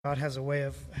God has a way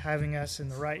of having us in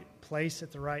the right place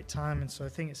at the right time, and so I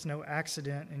think it's no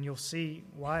accident, and you'll see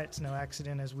why it's no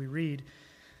accident as we read,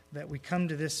 that we come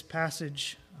to this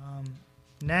passage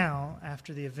now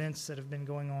after the events that have been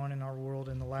going on in our world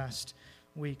in the last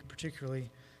week, particularly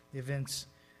the events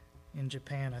in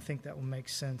Japan. I think that will make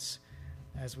sense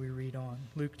as we read on.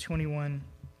 Luke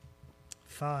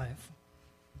 21:5.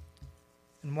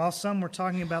 And while some were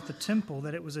talking about the temple,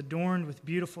 that it was adorned with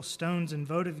beautiful stones and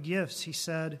votive gifts, he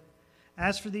said,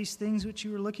 "As for these things which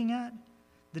you are looking at,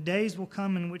 the days will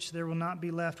come in which there will not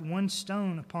be left one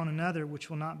stone upon another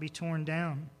which will not be torn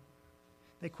down."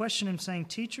 They questioned him, saying,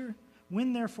 "Teacher,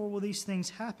 when therefore will these things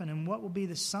happen, and what will be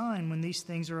the sign when these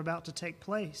things are about to take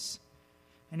place?"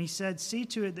 And he said, "See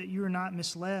to it that you are not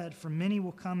misled, for many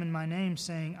will come in my name,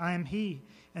 saying, 'I am he,'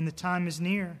 and the time is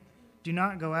near. Do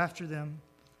not go after them.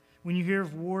 When you hear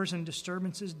of wars and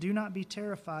disturbances, do not be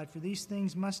terrified, for these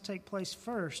things must take place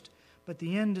first, but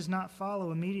the end does not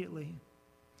follow immediately."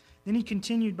 Then he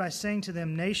continued by saying to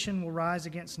them, "Nation will rise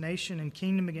against nation, and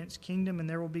kingdom against kingdom, and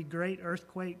there will be great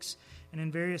earthquakes, and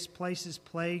in various places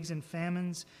plagues and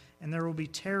famines, and there will be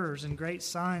terrors and great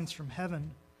signs from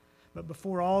heaven. But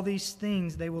before all these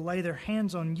things they will lay their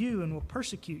hands on you and will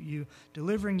persecute you,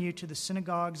 delivering you to the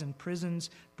synagogues and prisons,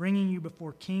 bringing you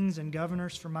before kings and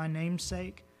governors for my name's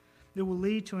sake. It will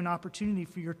lead to an opportunity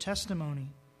for your testimony.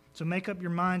 So make up your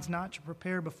minds not to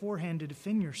prepare beforehand to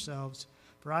defend yourselves,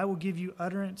 for I will give you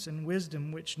utterance and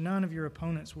wisdom which none of your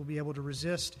opponents will be able to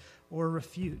resist or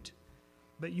refute.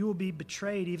 But you will be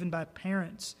betrayed even by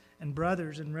parents and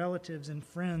brothers and relatives and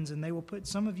friends, and they will put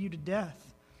some of you to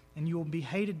death, and you will be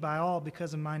hated by all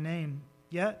because of my name.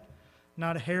 Yet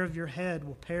not a hair of your head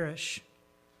will perish.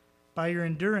 By your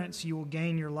endurance you will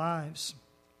gain your lives.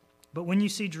 But when you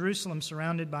see Jerusalem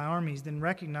surrounded by armies, then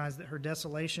recognize that her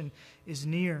desolation is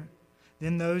near.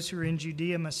 Then those who are in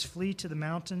Judea must flee to the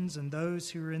mountains, and those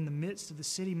who are in the midst of the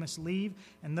city must leave,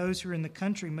 and those who are in the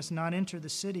country must not enter the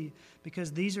city,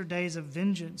 because these are days of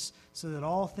vengeance, so that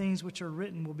all things which are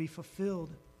written will be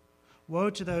fulfilled. Woe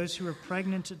to those who are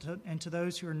pregnant and to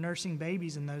those who are nursing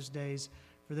babies in those days,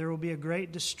 for there will be a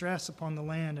great distress upon the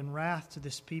land and wrath to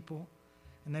this people.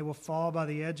 And they will fall by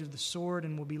the edge of the sword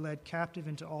and will be led captive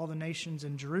into all the nations,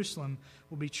 and Jerusalem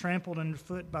will be trampled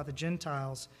underfoot by the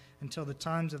Gentiles until the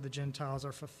times of the Gentiles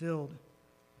are fulfilled.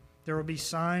 There will be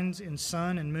signs in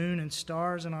sun and moon and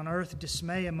stars, and on earth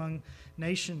dismay among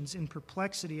nations, in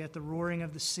perplexity at the roaring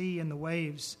of the sea and the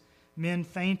waves, men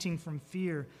fainting from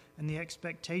fear and the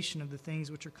expectation of the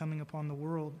things which are coming upon the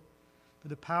world. For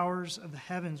the powers of the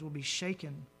heavens will be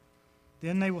shaken.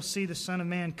 Then they will see the Son of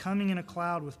Man coming in a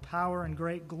cloud with power and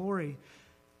great glory.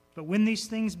 But when these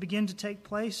things begin to take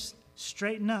place,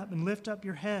 straighten up and lift up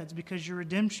your heads, because your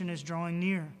redemption is drawing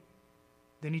near."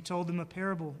 Then he told them a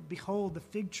parable. "Behold, the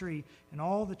fig tree and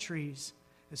all the trees.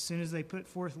 As soon as they put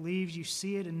forth leaves, you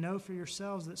see it and know for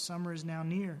yourselves that summer is now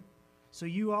near. So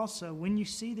you also, when you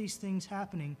see these things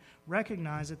happening,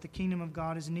 recognize that the kingdom of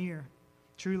God is near.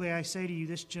 Truly I say to you,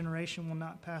 this generation will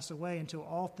not pass away until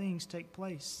all things take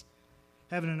place.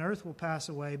 Heaven and earth will pass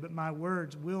away, but my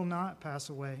words will not pass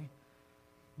away.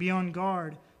 Be on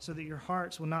guard so that your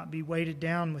hearts will not be weighted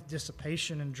down with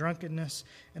dissipation and drunkenness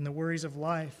and the worries of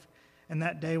life, and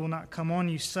that day will not come on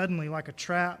you suddenly like a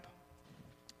trap,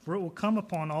 for it will come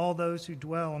upon all those who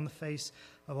dwell on the face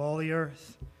of all the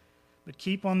earth. But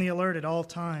keep on the alert at all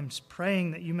times,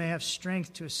 praying that you may have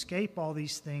strength to escape all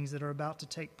these things that are about to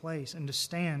take place and to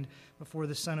stand before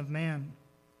the Son of Man."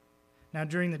 Now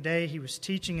during the day he was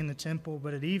teaching in the temple,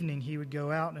 but at evening he would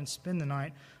go out and spend the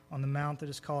night on the mount that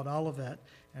is called Olivet,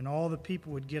 and all the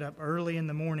people would get up early in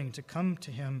the morning to come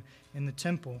to him in the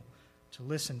temple to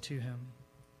listen to him.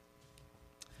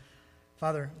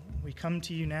 Father, we come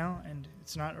to you now, and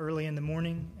it's not early in the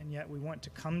morning, and yet we want to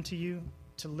come to you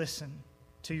to listen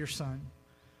to your Son.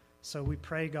 So we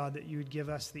pray, God, that you would give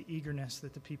us the eagerness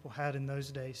that the people had in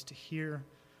those days to hear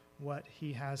what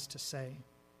he has to say.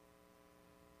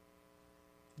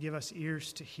 Give us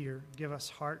ears to hear. Give us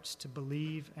hearts to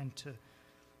believe and to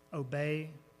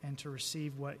obey and to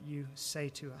receive what you say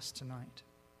to us tonight.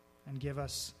 And give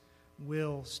us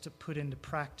wills to put into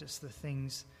practice the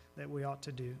things that we ought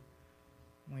to do.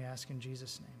 We ask in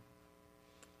Jesus' name.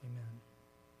 Amen.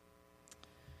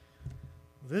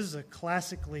 This is a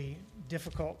classically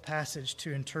difficult passage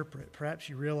to interpret. Perhaps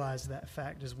you realize that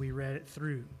fact as we read it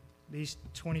through. These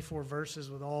 24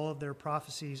 verses with all of their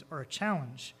prophecies are a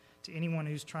challenge to anyone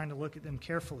who's trying to look at them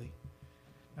carefully.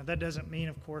 Now, that doesn't mean,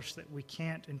 of course, that we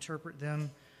can't interpret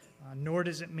them, nor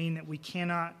does it mean that we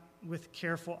cannot, with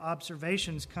careful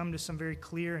observations, come to some very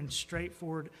clear and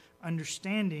straightforward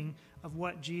understanding of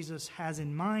what Jesus has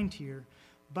in mind here.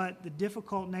 But the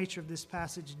difficult nature of this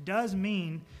passage does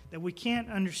mean that we can't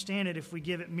understand it if we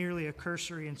give it merely a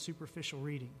cursory and superficial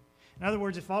reading. In other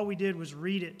words, if all we did was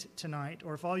read it tonight,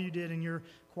 or if all you did in your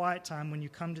quiet time when you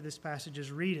come to this passage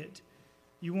is read it,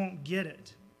 you won't get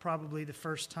it probably the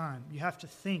first time. You have to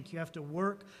think. You have to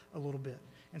work a little bit.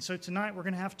 And so tonight we're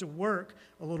going to have to work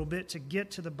a little bit to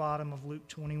get to the bottom of Luke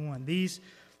 21. These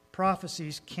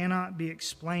prophecies cannot be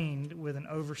explained with an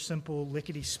oversimple,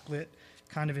 lickety-split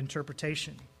kind of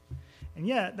interpretation. And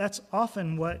yet, that's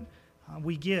often what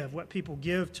what people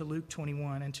give to Luke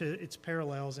 21 and to its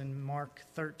parallels in Mark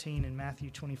 13 and Matthew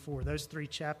 24. Those three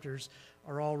chapters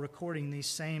are all recording these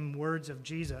same words of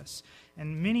Jesus.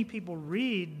 And many people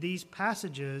read these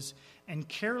passages and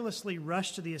carelessly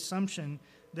rush to the assumption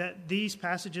that these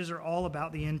passages are all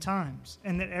about the end times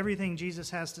and that everything Jesus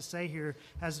has to say here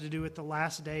has to do with the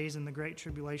last days and the great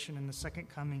tribulation and the second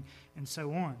coming and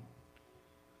so on.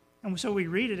 And so we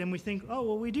read it and we think, oh,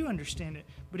 well, we do understand it.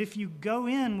 But if you go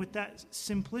in with that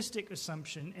simplistic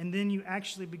assumption and then you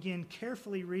actually begin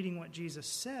carefully reading what Jesus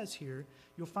says here,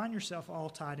 you'll find yourself all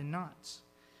tied in knots.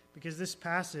 Because this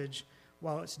passage,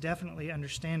 while it's definitely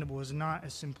understandable, is not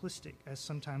as simplistic as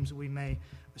sometimes we may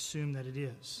assume that it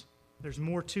is. There's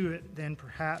more to it than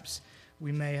perhaps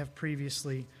we may have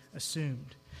previously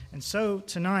assumed. And so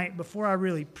tonight, before I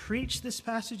really preach this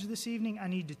passage this evening, I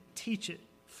need to teach it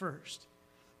first.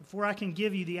 Before I can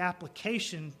give you the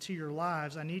application to your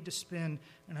lives, I need to spend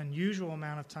an unusual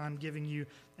amount of time giving you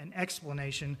an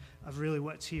explanation of really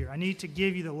what's here. I need to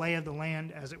give you the lay of the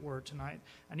land, as it were, tonight.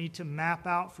 I need to map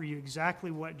out for you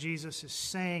exactly what Jesus is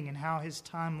saying and how his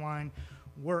timeline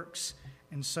works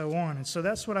and so on. And so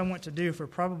that's what I want to do for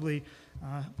probably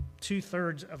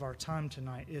 2/3 of our time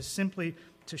tonight, is simply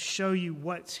to show you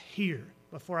what's here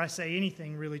before I say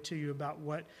anything really to you about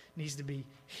what needs to be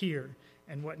here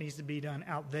and what needs to be done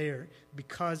out there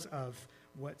because of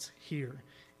what's here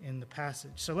in the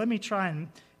passage. So let me try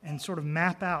and sort of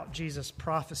map out Jesus'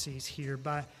 prophecies here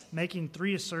by making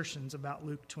 3 assertions about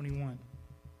Luke 21.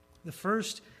 The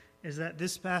first is that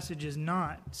this passage is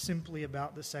not simply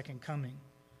about the second coming.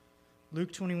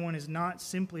 Luke 21 is not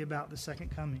simply about the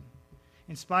second coming.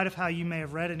 In spite of how you may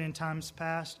have read it in times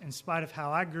past, in spite of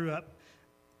how I grew up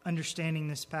understanding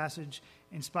this passage,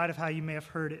 in spite of how you may have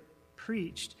heard it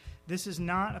preached, this is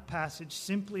not a passage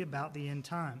simply about the end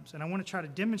times. And I want to try to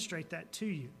demonstrate that to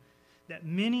you, that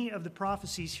many of the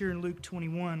prophecies here in Luke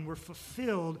 21 were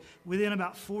fulfilled within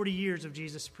about 40 years of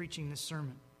Jesus preaching this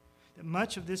sermon. That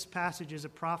much of this passage is a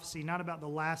prophecy not about the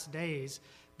last days,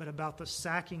 but about the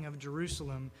sacking of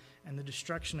Jerusalem and the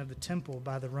destruction of the temple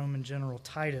by the Roman general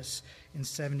Titus in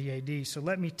 70 AD. So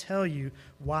let me tell you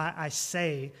why I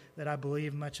say that I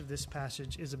believe much of this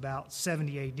passage is about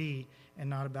 70 AD and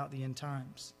not about the end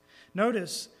times.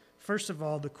 Notice, first of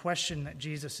all, the question that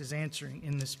Jesus is answering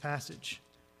in this passage.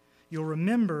 You'll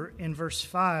remember in verse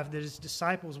 5 that his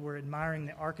disciples were admiring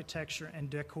the architecture and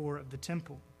decor of the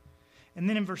temple. And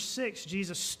then in verse 6,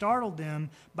 Jesus startled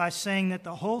them by saying that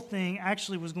the whole thing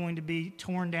actually was going to be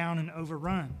torn down and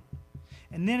overrun.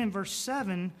 And then in verse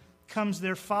 7 comes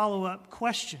their follow-up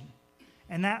question,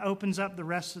 and that opens up the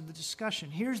rest of the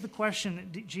discussion. Here's the question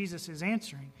that Jesus is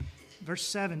answering. Verse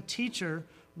 7, "Teacher,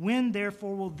 when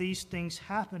therefore will these things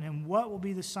happen, and what will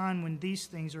be the sign when these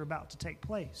things are about to take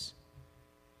place?"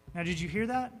 Now, did you hear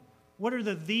that? What are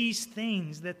these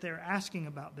things that they're asking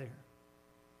about there?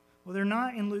 Well, they're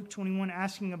not in Luke 21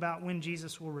 asking about when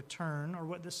Jesus will return or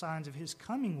what the signs of his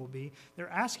coming will be. They're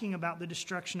asking about the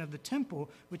destruction of the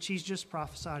temple, which he's just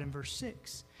prophesied in verse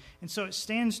 6. And so it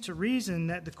stands to reason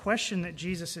that the question that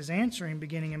Jesus is answering,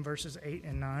 beginning in verses 8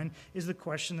 and 9, is the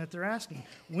question that they're asking.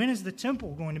 When is the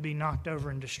temple going to be knocked over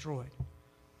and destroyed?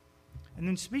 And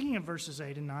then speaking of verses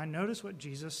 8 and 9, notice what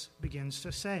Jesus begins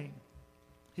to say.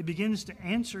 He begins to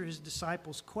answer his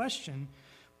disciples' question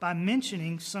by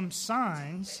mentioning some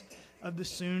signs of the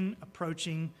soon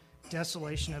approaching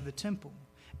desolation of the temple.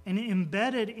 And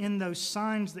embedded in those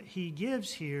signs that he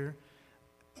gives here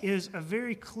is a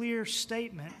very clear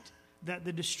statement that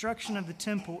the destruction of the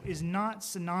temple is not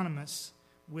synonymous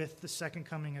with the second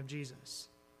coming of Jesus.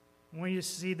 I want you to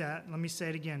see that. Let me say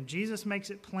it again. Jesus makes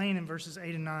it plain in verses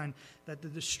 8 and 9 that the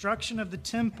destruction of the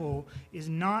temple is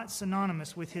not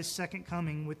synonymous with his second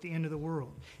coming, with the end of the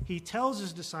world. He tells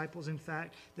his disciples, in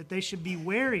fact, that they should be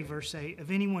wary, verse 8,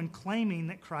 of anyone claiming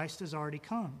that Christ has already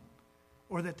come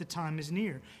or that the time is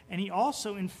near. And he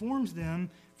also informs them,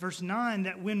 verse 9,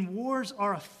 that when wars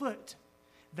are afoot,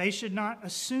 they should not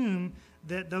assume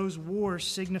that those wars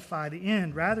signify the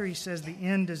end. Rather, he says the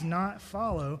end does not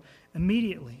follow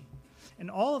immediately. And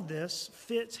all of this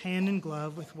fits hand in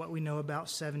glove with what we know about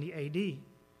 70 AD.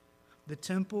 The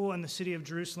temple and the city of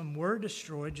Jerusalem were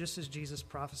destroyed, just as Jesus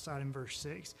prophesied in verse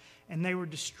 6. And they were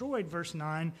destroyed, verse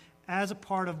 9, as a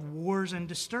part of wars and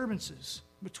disturbances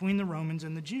between the Romans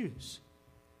and the Jews.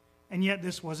 And yet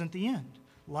this wasn't the end.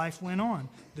 Life went on.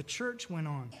 The church went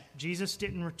on. Jesus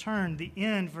didn't return. The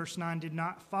end, verse 9, did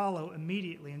not follow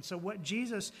immediately. And so what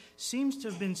Jesus seems to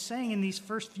have been saying in these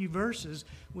first few verses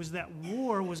was that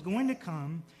war was going to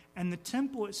come and the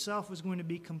temple itself was going to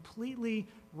be completely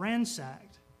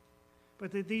ransacked,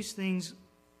 but that these things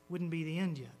wouldn't be the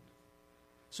end yet.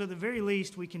 So at the very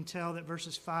least, we can tell that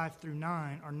verses 5 through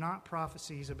 9 are not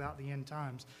prophecies about the end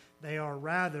times. They are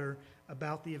rather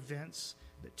about the events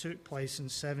that took place in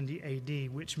 70 A.D.,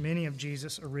 which many of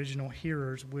Jesus' original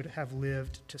hearers would have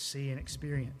lived to see and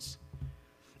experience.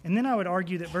 And then I would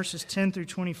argue that verses 10 through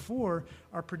 24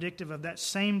 are predictive of that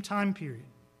same time period,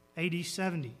 A.D.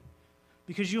 70.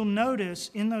 Because you'll notice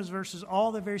in those verses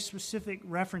all the very specific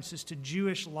references to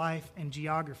Jewish life and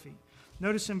geography.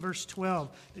 Notice in verse 12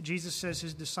 that Jesus says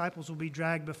his disciples will be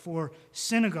dragged before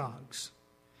synagogues.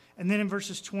 And then in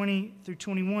verses 20 through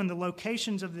 21, the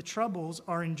locations of the troubles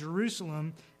are in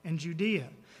Jerusalem and Judea.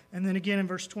 And then again in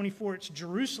verse 24, it's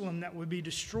Jerusalem that would be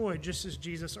destroyed, just as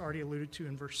Jesus already alluded to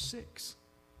in verse 6.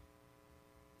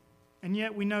 And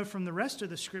yet we know from the rest of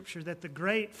the Scripture that the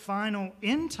great final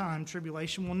end-time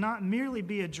tribulation will not merely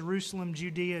be a Jerusalem,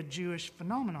 Judea, Jewish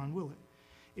phenomenon, will it?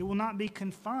 It will not be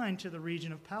confined to the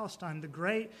region of Palestine. The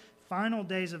great final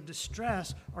days of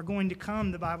distress are going to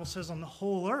come, the Bible says, on the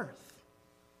whole earth.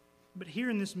 But here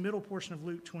in this middle portion of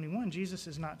Luke 21, Jesus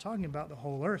is not talking about the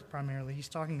whole earth primarily. He's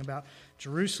talking about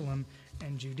Jerusalem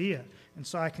and Judea. And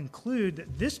so I conclude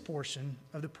that this portion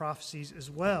of the prophecies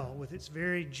as well, with its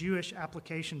very Jewish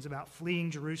applications about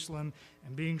fleeing Jerusalem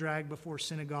and being dragged before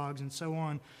synagogues and so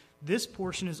on, this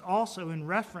portion is also in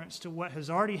reference to what has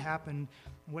already happened,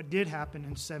 what did happen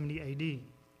in 70 A.D.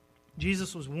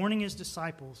 Jesus was warning his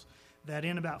disciples that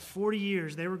in about 40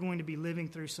 years they were going to be living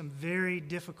through some very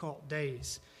difficult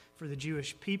days for the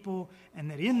Jewish people,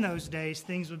 and that in those days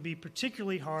things would be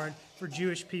particularly hard for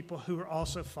Jewish people who are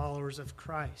also followers of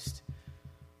Christ.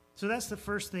 So that's the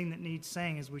first thing that needs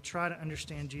saying as we try to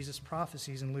understand Jesus'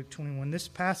 prophecies in Luke 21. This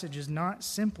passage is not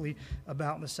simply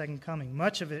about the second coming.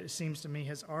 Much of it, it seems to me,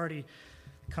 has already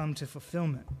come to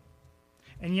fulfillment.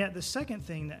 And yet the second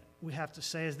thing that we have to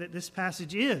say is that this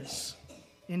passage is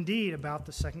indeed about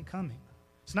the second coming.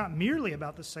 It's not merely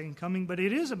about the second coming, but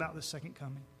it is about the second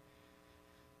coming.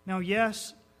 Now,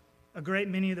 yes, a great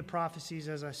many of the prophecies,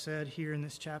 as I said here in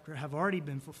this chapter, have already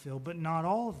been fulfilled, but not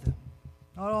all of them.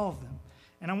 Not all of them.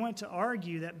 And I want to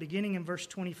argue that beginning in verse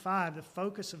 25, the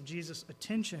focus of Jesus'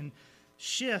 attention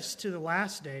shifts to the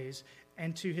last days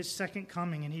and to his second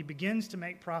coming, and he begins to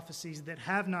make prophecies that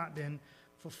have not been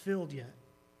fulfilled yet.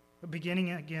 But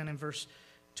beginning again in verse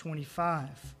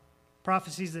 25,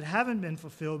 prophecies that haven't been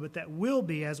fulfilled, but that will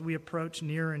be as we approach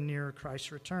nearer and nearer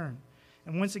Christ's return.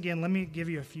 And once again, let me give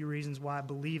you a few reasons why I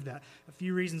believe that. A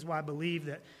few reasons why I believe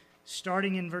that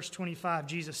starting in verse 25,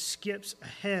 Jesus skips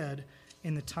ahead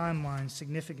in the timeline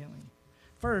significantly.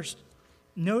 First,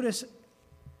 notice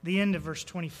the end of verse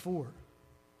 24.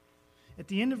 At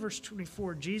the end of verse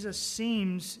 24, Jesus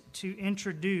seems to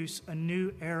introduce a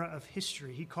new era of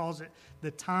history. He calls it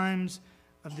the times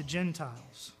of the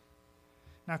Gentiles.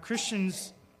 Now,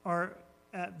 Christians are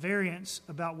at variance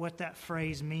about what that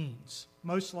phrase means.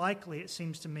 Most likely, it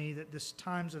seems to me that this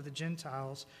times of the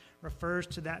Gentiles refers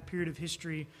to that period of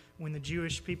history when the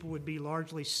Jewish people would be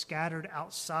largely scattered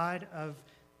outside of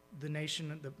the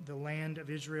nation, the land of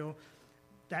Israel.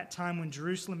 That time when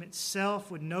Jerusalem itself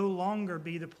would no longer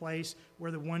be the place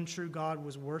where the one true God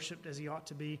was worshipped as he ought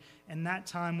to be, and that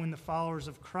time when the followers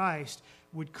of Christ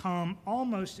would come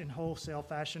almost in wholesale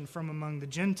fashion from among the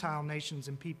Gentile nations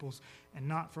and peoples and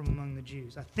not from among the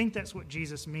Jews. I think that's what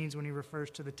Jesus means when he refers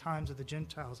to the times of the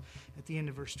Gentiles at the end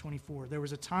of verse 24. There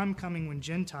was a time coming when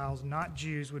Gentiles, not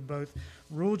Jews, would both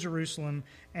rule Jerusalem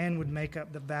and would make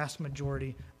up the vast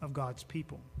majority of God's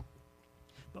people.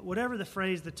 But whatever the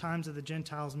phrase, the times of the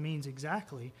Gentiles, means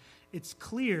exactly, it's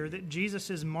clear that Jesus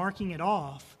is marking it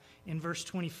off in verse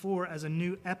 24 as a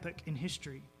new epoch in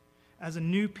history, as a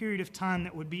new period of time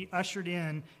that would be ushered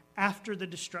in after the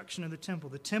destruction of the temple.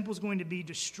 The temple is going to be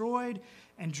destroyed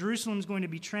and Jerusalem is going to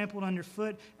be trampled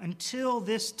underfoot until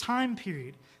this time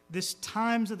period, this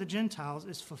times of the Gentiles,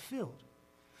 is fulfilled.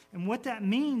 And what that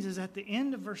means is at the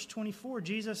end of verse 24,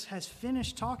 Jesus has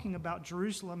finished talking about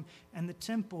Jerusalem and the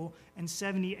temple and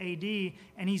 70 A.D.,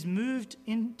 and he's moved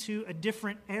into a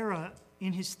different era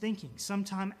in his thinking,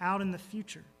 sometime out in the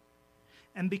future.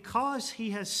 And because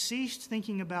he has ceased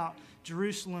thinking about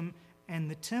Jerusalem and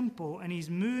the temple, and he's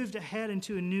moved ahead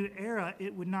into a new era,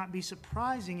 it would not be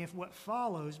surprising if what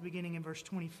follows, beginning in verse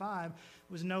 25,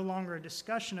 was no longer a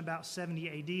discussion about 70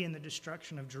 AD and the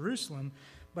destruction of Jerusalem,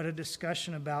 but a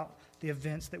discussion about the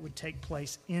events that would take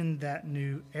place in that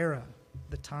new era,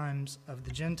 the times of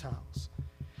the Gentiles.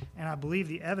 And I believe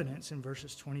the evidence in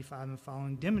verses 25 and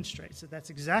following demonstrates that that's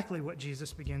exactly what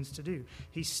Jesus begins to do.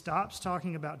 He stops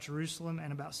talking about Jerusalem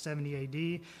and about 70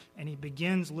 AD, and he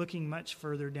begins looking much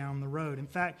further down the road. In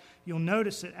fact, you'll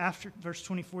notice that after verse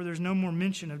 24, there's no more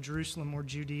mention of Jerusalem or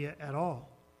Judea at all.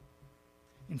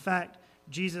 In fact,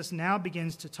 Jesus now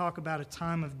begins to talk about a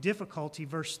time of difficulty,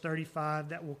 verse 35,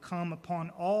 that will come upon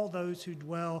all those who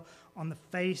dwell on the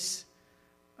face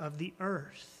of the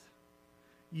earth.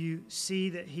 You see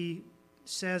that he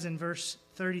says in verse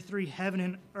 33, heaven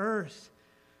and earth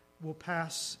will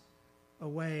pass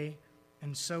away,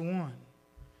 and so on.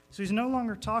 So he's no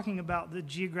longer talking about the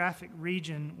geographic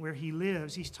region where he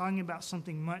lives. He's talking about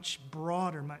something much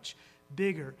broader, much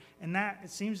bigger. And that, it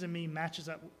seems to me, matches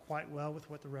up quite well with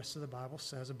what the rest of the Bible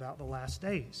says about the last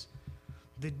days.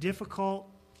 The difficult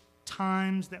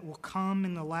times that will come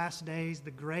in the last days, the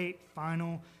great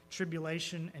final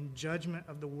tribulation and judgment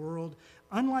of the world,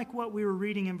 unlike what we were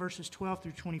reading in verses 12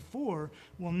 through 24,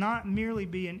 will not merely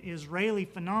be an Israeli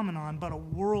phenomenon, but a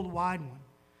worldwide one.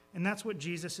 And that's what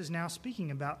Jesus is now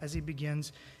speaking about as he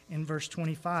begins in verse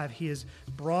 25. He has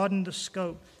broadened the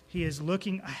scope. He is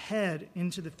looking ahead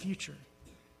into the future.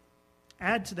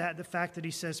 Add to that the fact that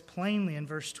he says plainly in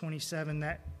verse 27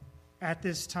 that at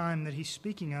this time that he's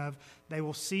speaking of, they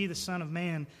will see the Son of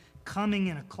Man coming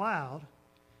in a cloud.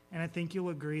 And I think you'll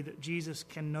agree that Jesus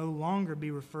can no longer be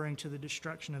referring to the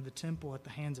destruction of the temple at the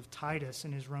hands of Titus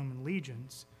and his Roman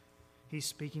legions. He's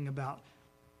speaking about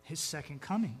his second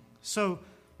coming. So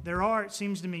there are, it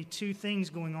seems to me, two things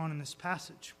going on in this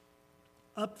passage.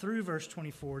 Up through verse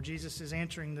 24, Jesus is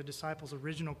answering the disciples'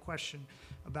 original question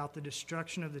about the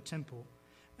destruction of the temple,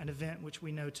 an event which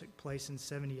we know took place in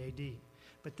 70 AD.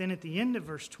 But then at the end of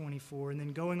verse 24, and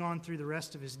then going on through the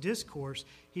rest of his discourse,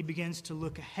 he begins to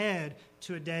look ahead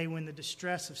to a day when the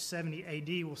distress of 70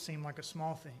 AD will seem like a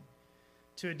small thing,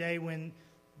 to a day when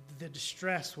the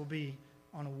distress will be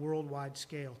on a worldwide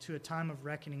scale, to a time of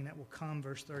reckoning that will come,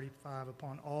 verse 35,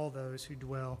 upon all those who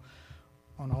dwell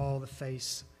on all the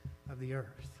face of the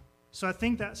earth. So I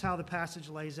think that's how the passage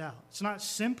lays out. It's not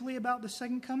simply about the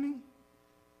second coming,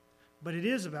 but it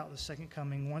is about the second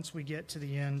coming once we get to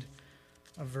the end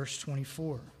of verse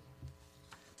 24.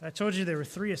 I told you there were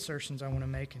three assertions I want to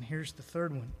make, and here's the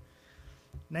third one.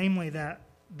 Namely that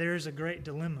there's a great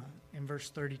dilemma in verse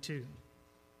 32.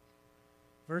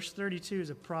 Verse 32 is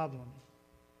a problem.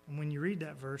 And when you read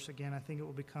that verse, again, I think it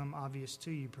will become obvious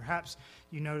to you. Perhaps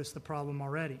you notice the problem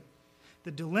already.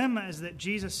 The dilemma is that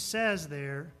Jesus says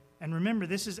there, and remember,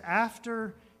 this is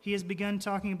after he has begun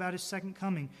talking about his second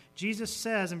coming. Jesus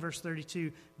says in verse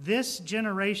 32, this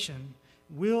generation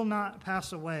will not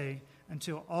pass away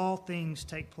until all things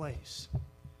take place.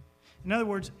 In other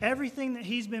words, everything that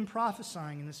he's been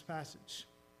prophesying in this passage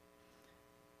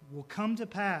will come to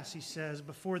pass, he says,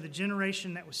 before the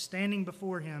generation that was standing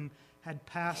before him had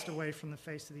passed away from the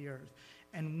face of the earth.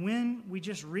 And when we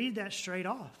just read that straight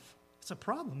off, it's a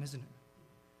problem, isn't it?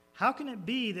 How can it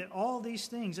be that all these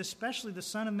things, especially the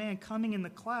Son of Man coming in the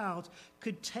clouds,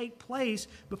 could take place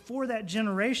before that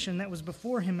generation that was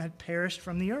before him had perished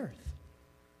from the earth?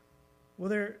 Well,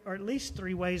 there are at least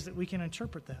three ways that we can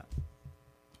interpret that.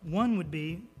 One would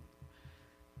be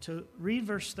to read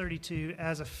verse 32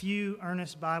 as a few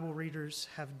earnest Bible readers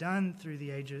have done through the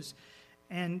ages,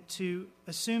 and to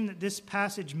assume that this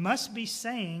passage must be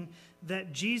saying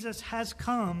that Jesus has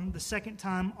come the second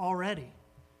time already,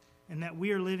 and that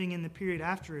we are living in the period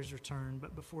after his return,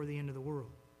 but before the end of the world.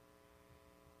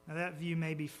 Now, that view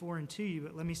may be foreign to you,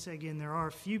 but let me say again, there are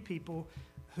a few people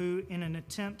who, in an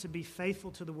attempt to be faithful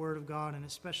to the Word of God, and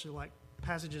especially like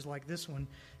passages like this one,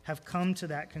 have come to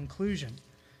that conclusion.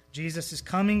 Jesus is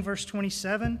coming, verse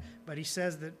 27, but he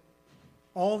says that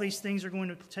all these things are going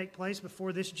to take place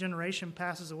before this generation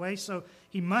passes away, so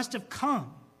he must have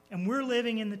come, and we're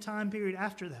living in the time period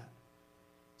after that.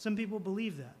 Some people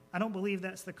believe that. I don't believe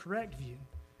that's the correct view,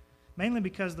 mainly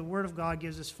because the Word of God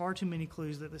gives us far too many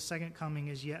clues that the second coming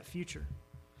is yet future.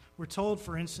 We're told,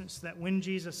 for instance, that when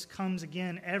Jesus comes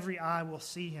again, every eye will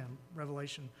see him,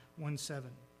 Revelation 1:7.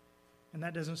 And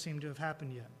that doesn't seem to have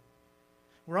happened yet.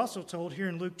 We're also told here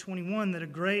in Luke 21 that a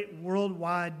great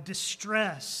worldwide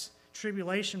distress,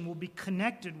 tribulation, will be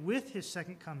connected with his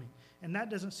second coming. And that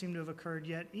doesn't seem to have occurred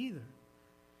yet either.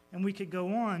 And we could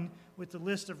go on with the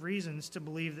list of reasons to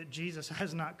believe that Jesus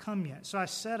has not come yet. So I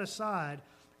set aside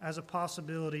as a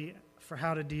possibility for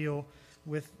how to deal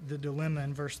with the dilemma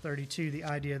in verse 32, the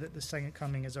idea that the second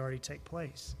coming has already taken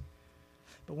place.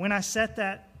 But when I set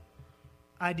that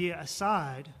idea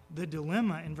aside, the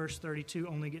dilemma in verse 32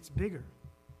 only gets bigger.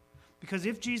 Because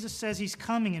if Jesus says he's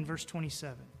coming in verse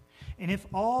 27, and if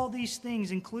all these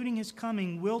things, including his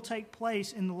coming, will take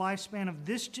place in the lifespan of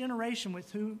this generation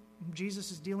with whom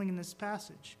Jesus is dealing in this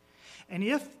passage, and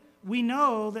if we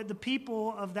know that the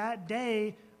people of that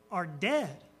day are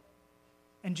dead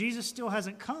and Jesus still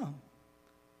hasn't come,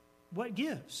 what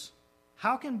gives?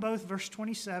 How can both verse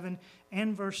 27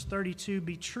 and verse 32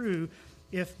 be true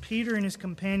if Peter and his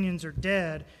companions are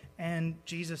dead and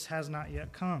Jesus has not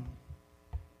yet come?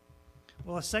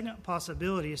 Well, a second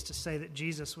possibility is to say that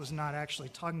Jesus was not actually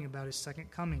talking about his second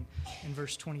coming in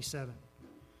verse 27.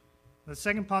 The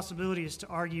second possibility is to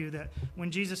argue that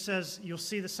when Jesus says, "You'll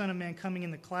see the Son of Man coming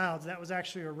in the clouds," that was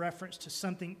actually a reference to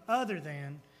something other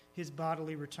than his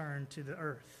bodily return to the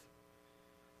earth.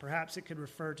 Perhaps it could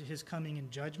refer to his coming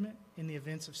in judgment in the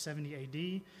events of 70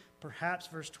 AD. Perhaps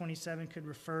verse 27 could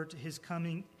refer to his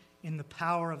coming in the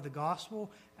power of the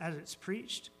gospel as it's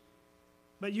preached.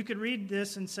 But you could read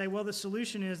this and say, well, the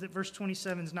solution is that verse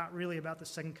 27 is not really about the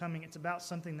second coming. It's about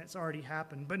something that's already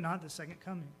happened, but not the second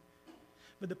coming.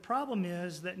 But the problem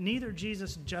is that neither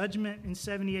Jesus' judgment in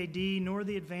 70 AD nor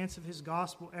the advance of his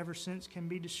gospel ever since can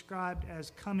be described as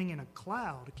coming in a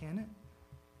cloud, can it?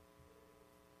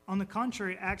 On the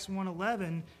contrary, Acts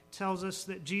 1:11 tells us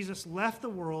that Jesus left the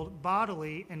world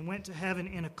bodily and went to heaven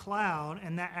in a cloud,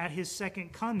 and that at his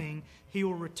second coming, he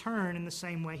will return in the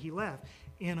same way he left,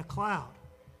 in a cloud.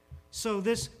 So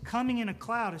this coming in a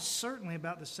cloud is certainly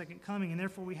about the second coming, and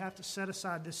therefore we have to set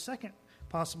aside this second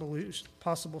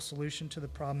possible solution to the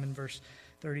problem in verse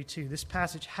 32. This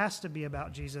passage has to be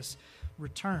about Jesus'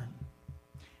 return.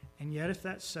 And yet, if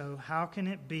that's so, how can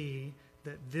it be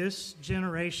that this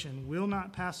generation will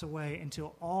not pass away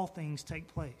until all things take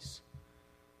place?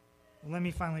 Well, let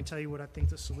me finally tell you what I think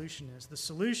the solution is. The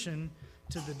solution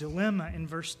to the dilemma in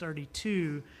verse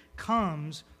 32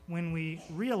 comes when we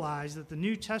realize that the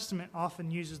New Testament often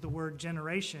uses the word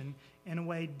generation in a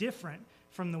way different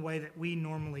from the way that we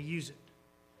normally use it.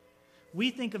 We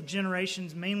think of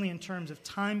generations mainly in terms of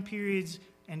time periods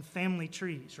and family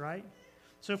trees, right?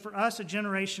 So for us, a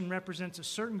generation represents a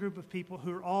certain group of people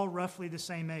who are all roughly the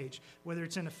same age. Whether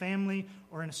it's in a family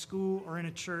or in a school or in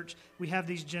a church, we have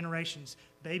these generations.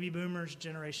 Baby boomers,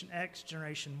 Generation X,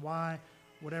 Generation Y,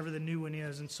 whatever the new one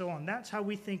is, and so on. That's how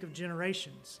we think of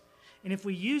generations. And if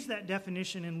we use that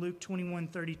definition in Luke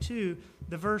 21:32,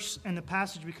 the verse and the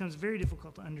passage becomes very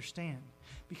difficult to understand.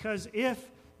 Because if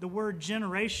the word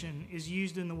generation is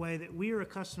used in the way that we are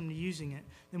accustomed to using it,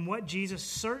 then what Jesus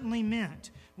certainly meant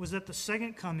was that the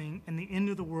second coming and the end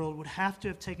of the world would have to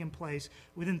have taken place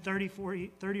within 30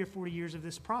 or 40 years of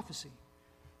this prophecy.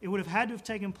 It would have had to have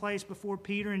taken place before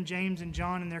Peter and James and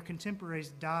John and their contemporaries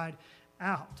died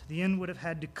out. The end would have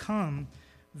had to come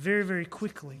very, very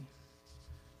quickly.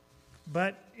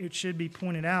 But it should be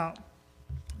pointed out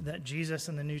that Jesus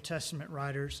and the New Testament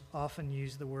writers often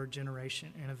use the word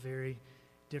generation in a very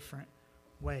different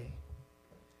way.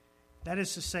 That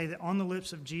is to say that on the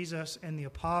lips of Jesus and the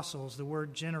apostles, the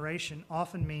word generation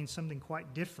often means something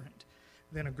quite different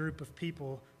than a group of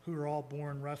people who are all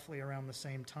born roughly around the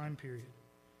same time period.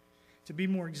 To be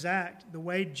more exact, the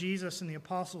way Jesus and the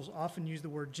apostles often use the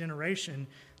word generation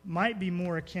might be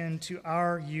more akin to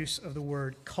our use of the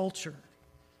word culture.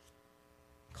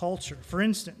 Culture. For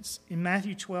instance, in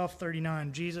Matthew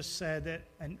 12:39, Jesus said that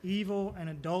an evil and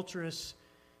adulterous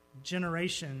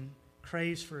generation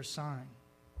craves for a sign.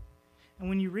 And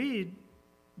when you read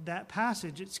that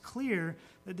passage, it's clear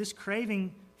that this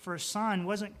craving for a sign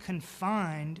wasn't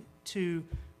confined to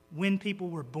when people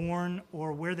were born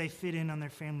or where they fit in on their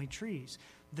family trees.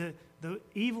 The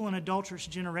evil and adulterous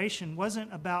generation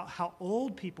wasn't about how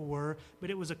old people were, but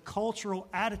it was a cultural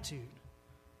attitude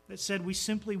that said we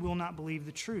simply will not believe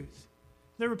the truth.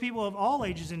 There were people of all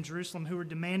ages in Jerusalem who were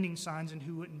demanding signs and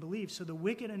who wouldn't believe. So the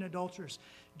wicked and adulterous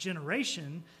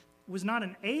generation was not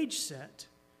an age set,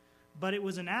 but it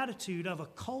was an attitude of a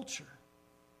culture.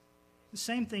 The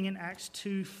same thing in Acts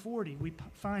 2:40. We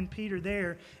find Peter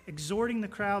there exhorting the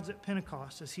crowds at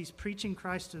Pentecost as he's preaching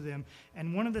Christ to them.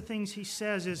 And one of the things he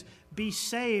says is, be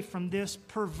saved from this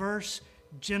perverse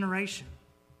generation.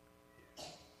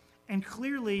 And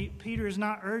clearly, Peter is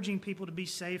not urging people to be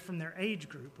saved from their age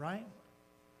group, right?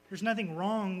 There's nothing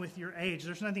wrong with your age.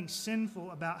 There's nothing sinful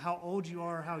about how old you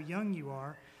are or how young you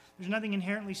are. There's nothing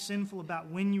inherently sinful about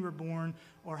when you were born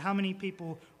or how many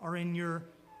people are in your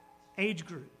age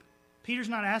group. Peter's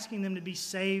not asking them to be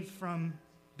saved from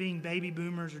being baby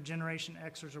boomers or Generation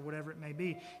Xers or whatever it may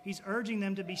be. He's urging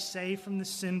them to be saved from the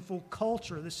sinful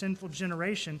culture, the sinful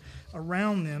generation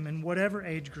around them in whatever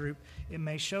age group it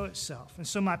may show itself. And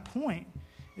so my point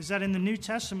is that in the New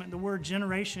Testament, the word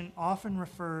generation often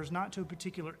refers not to a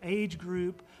particular age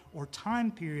group or time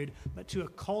period, but to a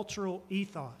cultural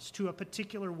ethos, to a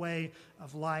particular way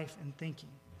of life and thinking.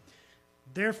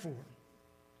 Therefore,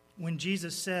 when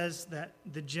Jesus says that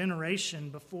the generation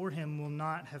before him will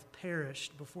not have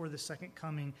perished before the second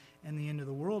coming and the end of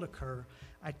the world occur,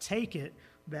 I take it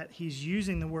that he's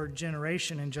using the word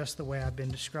generation in just the way I've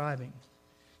been describing.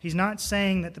 He's not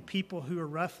saying that the people who are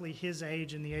roughly his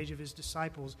age and the age of his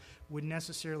disciples would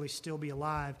necessarily still be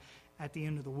alive at the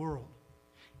end of the world.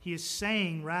 He is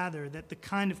saying, rather, that the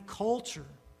kind of culture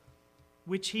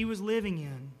which he was living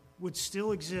in would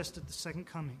still exist at the second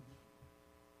coming.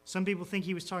 Some people think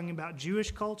he was talking about Jewish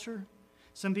culture.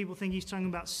 Some people think he's talking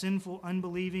about sinful,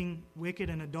 unbelieving, wicked,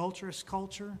 and adulterous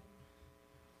culture.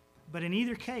 But in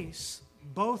either case,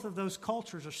 both of those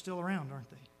cultures are still around, aren't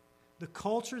they? The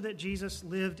culture that Jesus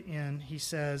lived in, he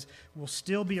says, will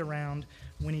still be around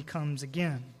when he comes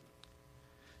again.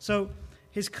 So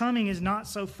his coming is not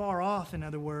so far off, in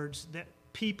other words, that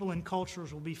people and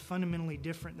cultures will be fundamentally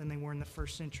different than they were in the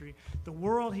first century. The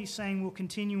world, he's saying, will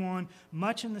continue on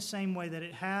much in the same way that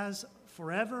it has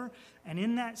forever. And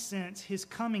in that sense, his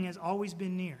coming has always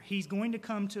been near. He's going to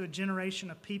come to a generation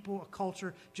of people, a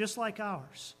culture just like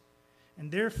ours.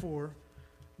 And therefore,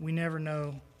 we never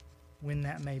know when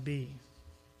that may be.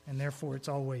 And therefore, it's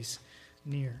always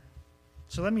near.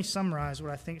 So let me summarize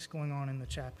what I think is going on in the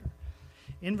chapter.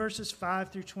 In verses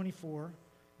 5 through 24,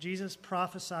 Jesus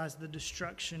prophesies the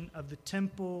destruction of the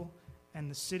temple and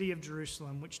the city of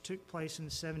Jerusalem, which took place in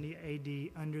 70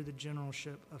 A.D. under the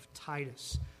generalship of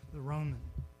Titus, the Roman.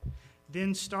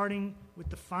 Then starting with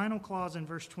the final clause in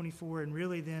verse 24, and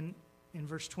really then in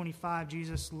verse 25,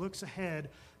 Jesus looks ahead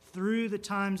through the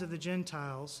times of the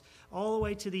Gentiles, all the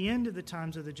way to the end of the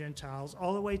times of the Gentiles,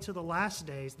 all the way to the last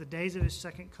days, the days of his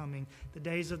second coming, the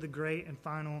days of the great and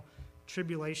final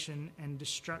tribulation and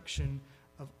destruction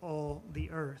of all the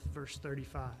earth, verse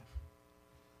 35.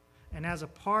 And as a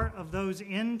part of those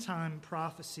end-time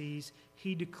prophecies,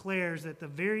 he declares that the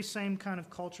very same kind of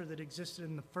culture that existed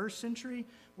in the first century,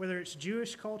 whether it's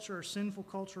Jewish culture or sinful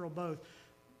culture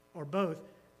or both,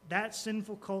 that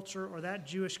sinful culture or that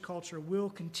Jewish culture will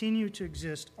continue to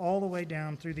exist all the way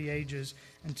down through the ages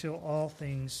until all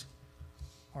things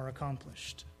are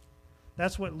accomplished.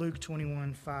 That's what Luke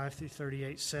 21, 5 through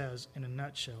 38 says in a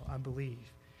nutshell, I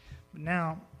believe. But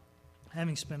now,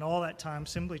 having spent all that time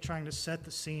simply trying to set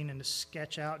the scene and to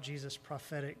sketch out Jesus'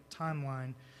 prophetic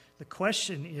timeline, the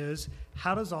question is,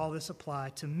 how does all this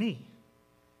apply to me?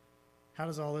 How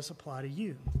does all this apply to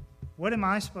you? What am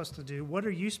I supposed to do? What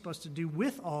are you supposed to do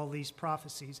with all these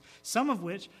prophecies, some of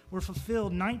which were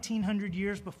fulfilled 1,900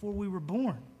 years before we were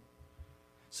born?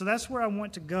 So that's where I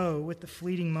want to go with the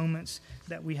fleeting moments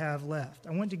that we have left.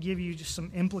 I want to give you just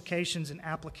some implications and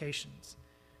applications.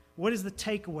 What is the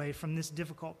takeaway from this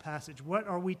difficult passage? What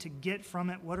are we to get from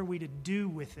it? What are we to do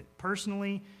with it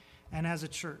personally and as a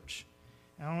church?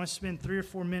 And I want to spend 3 or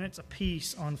 4 minutes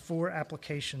apiece on 4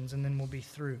 applications, and then we'll be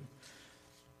through.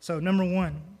 So number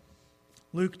 1,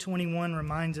 Luke 21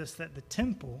 reminds us that the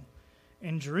temple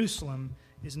in Jerusalem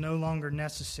is no longer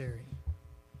necessary.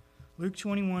 Luke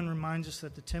 21 reminds us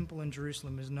that the temple in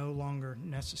Jerusalem is no longer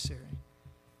necessary.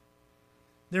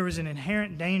 There was an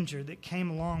inherent danger that came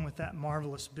along with that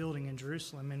marvelous building in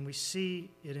Jerusalem, and we see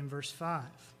it in verse 5.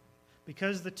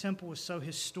 Because the temple was so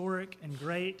historic and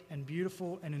great and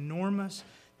beautiful and enormous,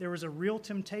 there was a real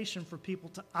temptation for people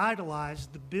to idolize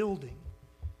the building.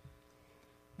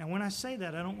 Now, when I say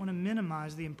that, I don't want to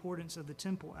minimize the importance of the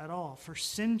temple at all. For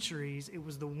centuries, it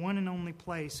was the one and only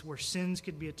place where sins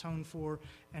could be atoned for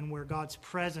and where God's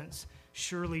presence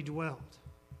surely dwelled.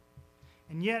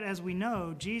 And yet, as we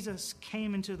know, Jesus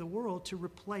came into the world to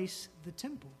replace the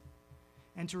temple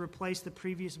and to replace the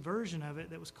previous version of it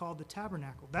that was called the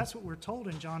tabernacle. That's what we're told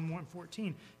in John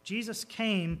 1:14. Jesus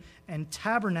came and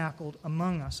tabernacled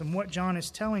among us. And what John is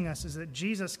telling us is that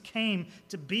Jesus came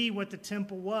to be what the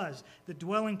temple was, the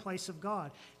dwelling place of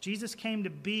God. Jesus came to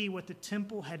be what the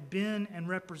temple had been and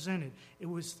represented.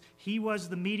 He was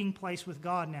the meeting place with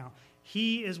God now.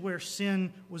 He is where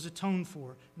sin was atoned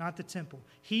for, not the temple.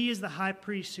 He is the high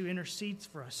priest who intercedes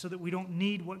for us so that we don't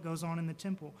need what goes on in the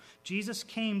temple. Jesus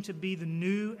came to be the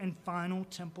new and final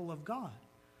temple of God.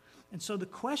 And so the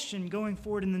question going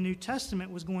forward in the New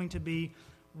Testament was going to be,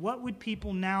 what would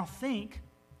people now think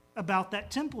about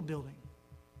that temple building?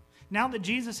 Now that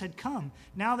Jesus had come,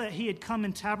 now that he had come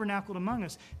and tabernacled among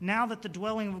us, now that the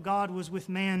dwelling of God was with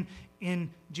man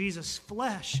in Jesus'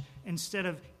 flesh instead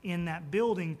of in that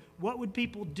building, what would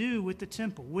people do with the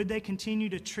temple? Would they continue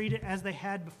to treat it as they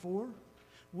had before?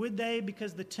 Would they,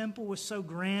 because the temple was so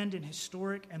grand and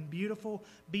historic and beautiful,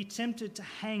 be tempted to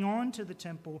hang on to the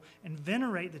temple and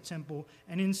venerate the temple,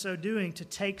 and in so doing to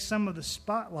take some of the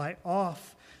spotlight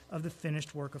off of the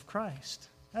finished work of Christ?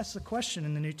 That's the question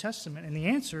in the New Testament, and the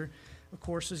answer, of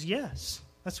course, is yes.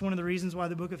 That's one of the reasons why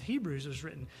the book of Hebrews was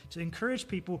written, to encourage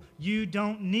people, you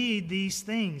don't need these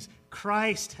things.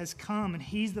 Christ has come, and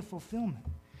he's the fulfillment.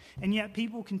 And yet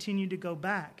people continue to go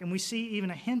back, and we see even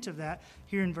a hint of that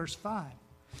here in verse 5.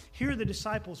 Here are the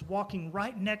disciples walking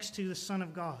right next to the Son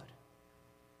of God.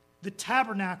 The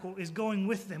tabernacle is going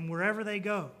with them wherever they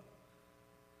go.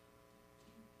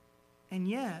 And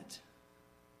yet,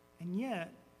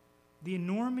 the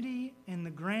enormity and the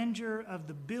grandeur of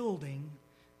the building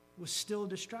was still a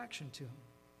distraction to them.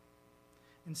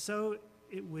 And so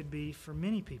it would be for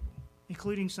many people,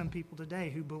 including some people today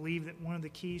who believe that one of the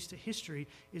keys to history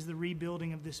is the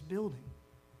rebuilding of this building.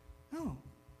 No,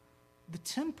 the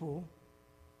temple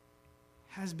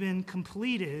has been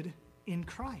completed in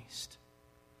Christ.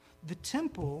 The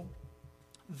temple,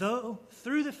 though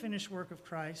through the finished work of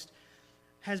Christ,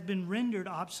 has been rendered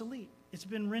obsolete. It's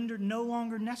been rendered no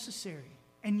longer necessary.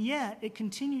 And yet, it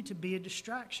continued to be a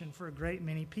distraction for a great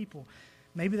many people.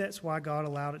 Maybe that's why God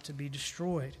allowed it to be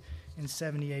destroyed in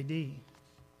 70 AD.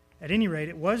 At any rate,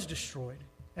 it was destroyed,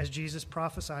 as Jesus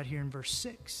prophesied here in verse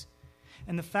 6.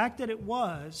 And the fact that it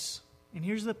was, and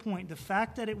here's the point, the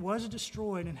fact that it was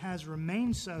destroyed and has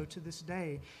remained so to this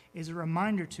day is a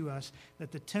reminder to us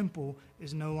that the temple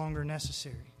is no longer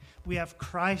necessary. We have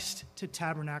Christ to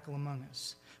tabernacle among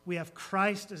us. We have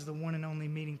Christ as the one and only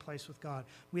meeting place with God.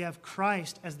 We have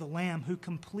Christ as the Lamb who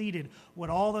completed what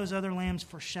all those other lambs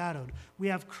foreshadowed. We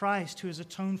have Christ who has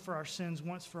atoned for our sins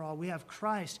once for all. We have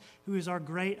Christ who is our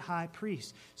great high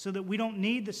priest, so that we don't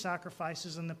need the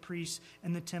sacrifices and the priests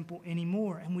and the temple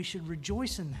anymore, and we should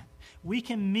rejoice in that. We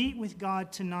can meet with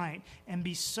God tonight and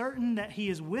be certain that he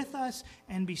is with us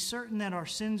and be certain that our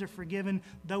sins are forgiven,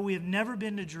 though we have never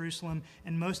been to Jerusalem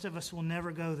and most of us will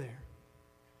never go there.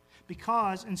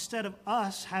 Because instead of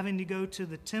us having to go to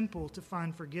the temple to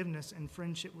find forgiveness and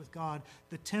friendship with God,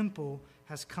 the temple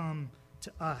has come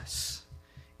to us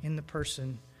in the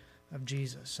person of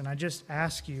Jesus. And I just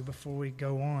ask you before we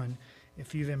go on,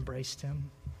 if you've embraced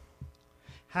him.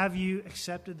 Have you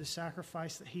accepted the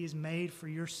sacrifice that he has made for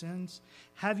your sins?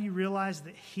 Have you realized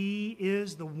that he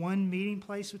is the one meeting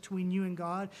place between you and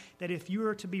God? That if you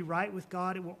are to be right with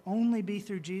God, it will only be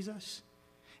through Jesus?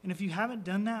 And if you haven't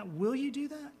done that, will you do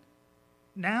that?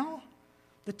 Now,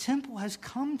 the temple has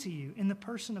come to you in the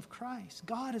person of Christ.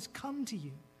 God has come to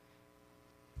you.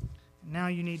 Now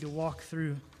you need to walk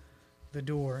through the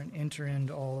door and enter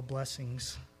into all the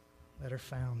blessings that are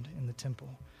found in the temple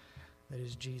that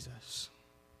is Jesus.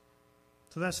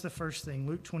 So that's the first thing.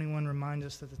 Luke 21 reminds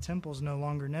us that the temple is no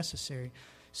longer necessary.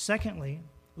 Secondly,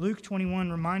 Luke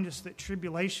 21 reminds us that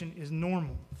tribulation is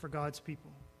normal for God's people.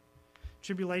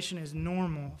 Tribulation is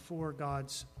normal for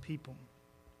God's people.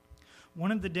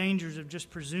 One of the dangers of just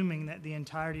presuming that the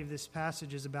entirety of this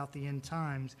passage is about the end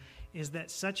times is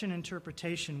that such an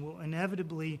interpretation will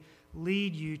inevitably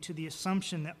lead you to the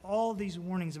assumption that all these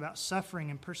warnings about suffering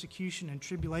and persecution and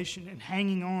tribulation and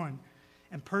hanging on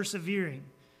and persevering,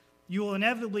 you will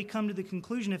inevitably come to the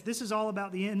conclusion, if this is all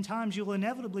about the end times, you will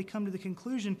inevitably come to the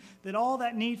conclusion that all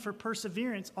that need for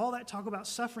perseverance, all that talk about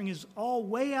suffering is all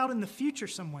way out in the future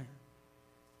somewhere.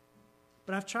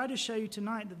 But I've tried to show you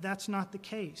tonight that that's not the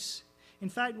case. In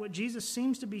fact, what Jesus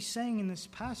seems to be saying in this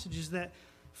passage is that,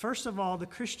 first of all, the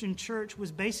Christian church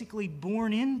was basically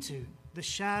born into the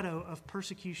shadow of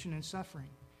persecution and suffering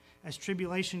as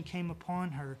tribulation came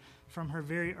upon her from her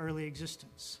very early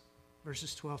existence,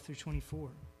 verses 12 through 24.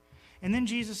 And then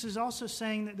Jesus is also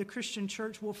saying that the Christian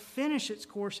church will finish its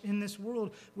course in this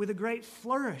world with a great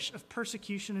flourish of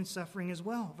persecution and suffering as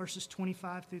well, verses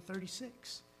 25 through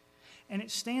 36. And it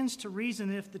stands to reason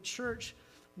that if the church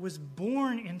was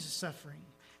born into suffering,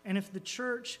 and if the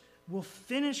church will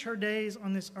finish her days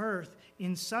on this earth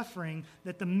in suffering,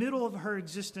 that the middle of her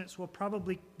existence will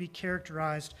probably be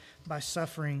characterized by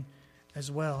suffering as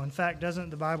well. In fact, doesn't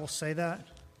the Bible say that?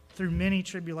 Through many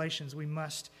tribulations we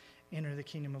must enter the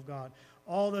kingdom of God.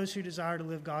 All those who desire to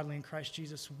live godly in Christ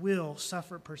Jesus will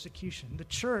suffer persecution. The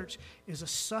church is a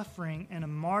suffering and a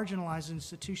marginalized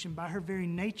institution by her very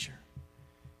nature.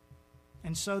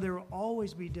 And so there will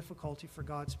always be difficulty for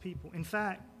God's people. In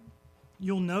fact,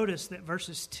 you'll notice that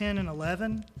verses 10 and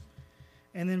 11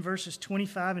 and then verses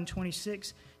 25 and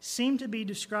 26 seem to be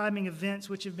describing events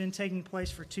which have been taking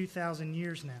place for 2,000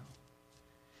 years now.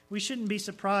 We shouldn't be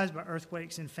surprised by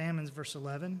earthquakes and famines, verse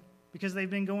 11, because they've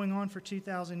been going on for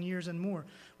 2,000 years and more.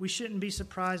 We shouldn't be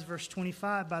surprised, verse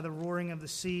 25, by the roaring of the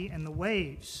sea and the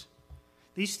waves.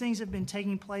 These things have been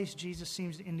taking place, Jesus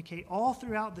seems to indicate, all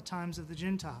throughout the times of the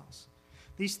Gentiles.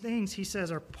 These things, he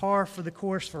says, are par for the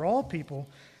course for all people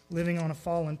living on a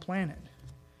fallen planet.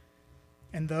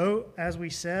 And though, as we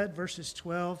said, verses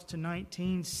 12 to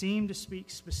 19 seem to speak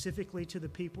specifically to the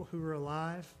people who were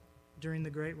alive during the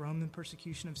great Roman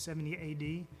persecution of 70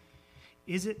 A.D.,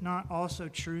 is it not also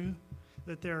true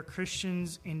that there are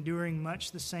Christians enduring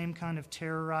much the same kind of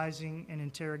terrorizing and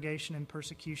interrogation and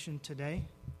persecution today?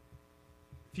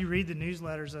 If you read the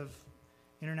newsletters of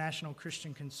International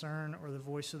Christian Concern or the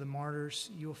Voice of the Martyrs,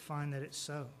 you'll find that it's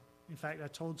so. In fact, I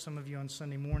told some of you on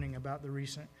Sunday morning about the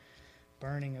recent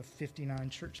burning of 59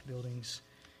 church buildings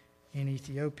in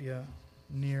Ethiopia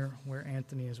near where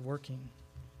Anthony is working.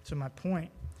 So my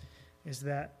point is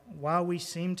that while we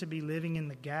seem to be living in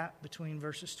the gap between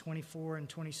verses 24 and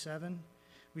 27,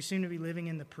 we seem to be living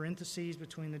in the parentheses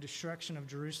between the destruction of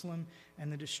Jerusalem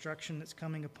and the destruction that's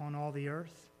coming upon all the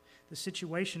earth, the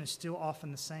situation is still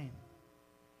often the same.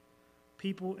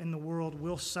 People in the world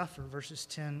will suffer, verses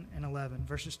 10 and 11,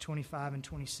 verses 25 and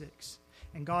 26.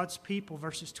 And God's people,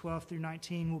 verses 12 through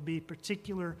 19, will be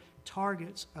particular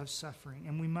targets of suffering.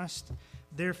 And we must,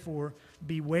 therefore,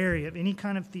 be wary of any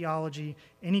kind of theology,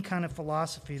 any kind of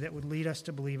philosophy that would lead us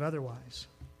to believe otherwise.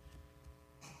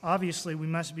 Obviously, we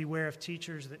must beware of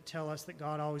teachers that tell us that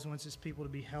God always wants his people to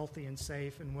be healthy and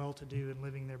safe and well-to-do and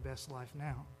living their best life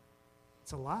now.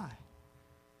 It's a lie.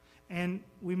 And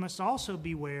we must also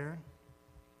beware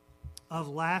of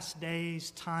last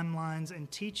days, timelines, and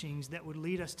teachings that would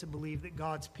lead us to believe that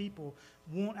God's people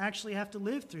won't actually have to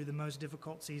live through the most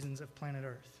difficult seasons of planet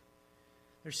Earth.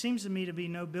 There seems to me to be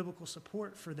no biblical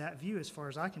support for that view as far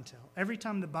as I can tell. Every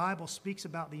time the Bible speaks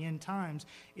about the end times,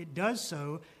 it does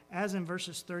so, as in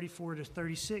verses 34 to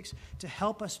 36, to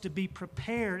help us to be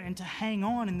prepared and to hang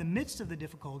on in the midst of the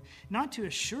difficulty, not to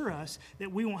assure us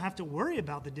that we won't have to worry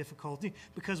about the difficulty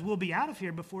because we'll be out of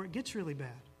here before it gets really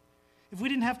bad. If we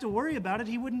didn't have to worry about it,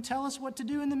 he wouldn't tell us what to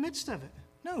do in the midst of it.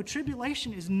 No,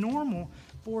 tribulation is normal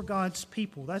for God's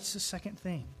people. That's the second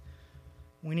thing.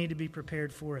 We need to be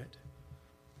prepared for it.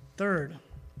 Third,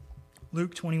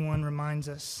 Luke 21 reminds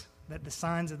us that the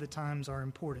signs of the times are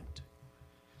important.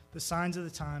 The signs of the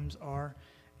times are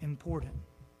important.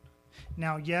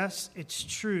 Now, yes, it's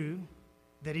true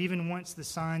that even once the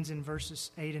signs in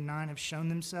verses 8 and 9 have shown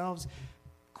themselves,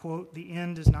 quote, the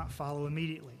end does not follow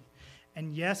immediately.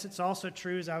 And yes, it's also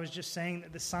true, as I was just saying,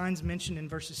 that the signs mentioned in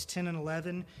verses 10 and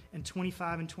 11 and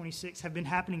 25 and 26 have been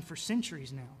happening for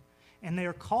centuries now. And they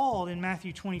are called in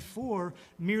Matthew 24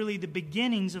 merely the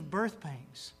beginnings of birth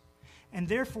pangs. And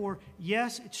therefore,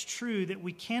 yes, it's true that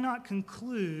we cannot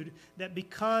conclude that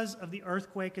because of the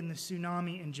earthquake and the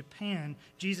tsunami in Japan,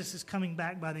 Jesus is coming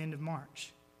back by the end of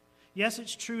March. Yes,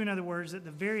 it's true, in other words, that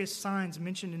the various signs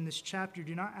mentioned in this chapter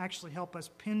do not actually help us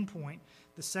pinpoint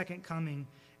the second coming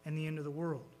and the end of the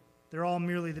world. They're all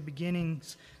merely the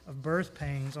beginnings of birth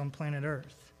pangs on planet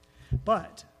Earth.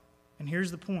 But, and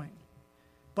here's the point,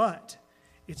 but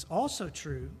it's also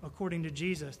true, according to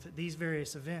Jesus, that these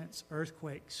various events,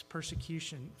 earthquakes,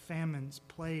 persecution, famines,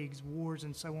 plagues, wars,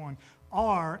 and so on,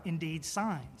 are indeed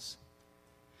signs.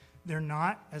 They're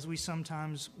not, as we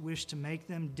sometimes wish to make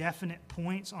them, definite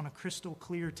points on a crystal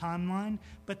clear timeline,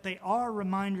 but they are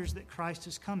reminders that Christ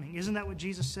is coming. Isn't that what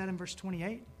Jesus said in verse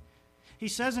 28? He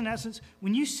says, in essence,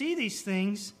 when you see these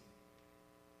things,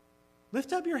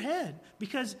 lift up your head,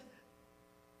 because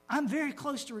I'm very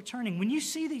close to returning. When you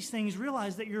see these things,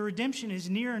 realize that your redemption is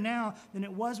nearer now than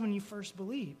it was when you first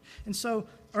believed. And so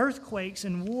earthquakes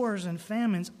and wars and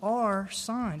famines are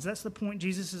signs. That's the point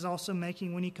Jesus is also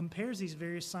making when he compares these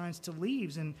various signs to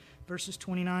leaves in verses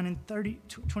 29, 30,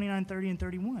 and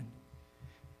 31.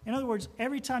 In other words,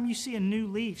 every time you see a new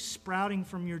leaf sprouting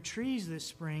from your trees this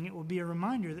spring, it will be a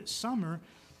reminder that summer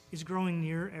is growing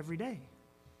nearer every day.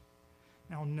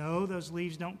 Now, no, those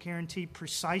leaves don't guarantee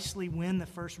precisely when the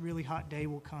first really hot day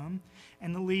will come,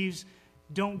 and the leaves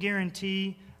don't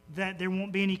guarantee that there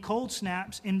won't be any cold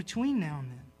snaps in between now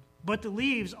and then. But the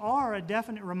leaves are a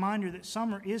definite reminder that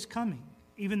summer is coming,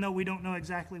 even though we don't know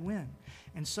exactly when.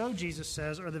 And so, Jesus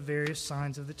says, are the various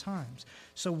signs of the times.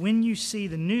 So when you see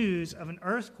the news of an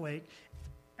earthquake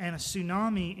and a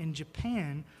tsunami in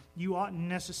Japan, you oughtn't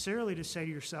necessarily to say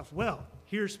to yourself, well,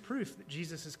 here's proof that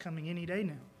Jesus is coming any day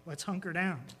now. Let's hunker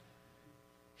down.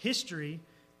 History,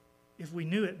 if we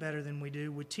knew it better than we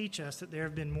do, would teach us that there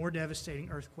have been more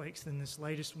devastating earthquakes than this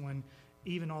latest one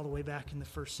even all the way back in the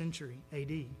 1st century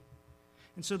AD.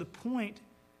 And so the point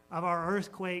of our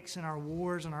earthquakes and our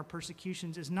wars and our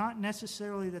persecutions is not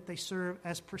necessarily that they serve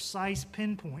as precise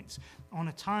pinpoints on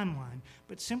a timeline,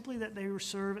 but simply that they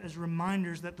serve as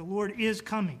reminders that the Lord is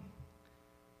coming,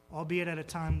 albeit at a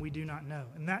time we do not know.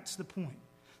 And that's the point.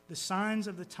 The signs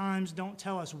of the times don't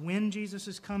tell us when Jesus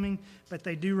is coming, but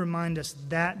they do remind us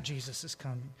that Jesus is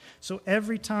coming. So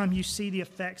every time you see the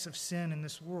effects of sin in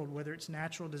this world, whether it's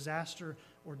natural disaster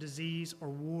or disease or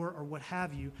war or what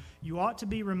have you, you ought to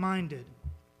be reminded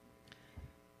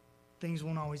things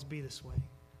won't always be this way.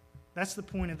 That's the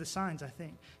point of the signs, I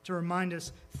think, to remind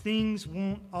us things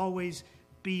won't always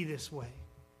be this way.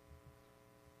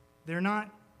 They're not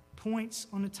points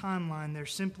on a timeline. They're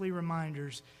simply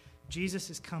reminders. Jesus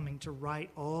is coming to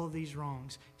right all of these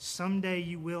wrongs. Someday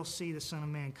you will see the Son of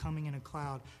Man coming in a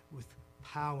cloud with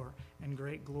power and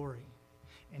great glory.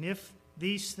 And if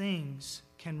these things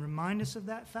can remind us of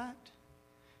that fact,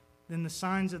 then the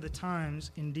signs of the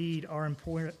times indeed are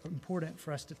important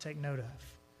for us to take note of.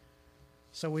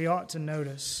 So we ought to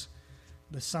notice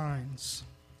the signs.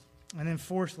 And then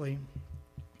fourthly,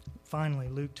 finally,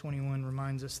 Luke 21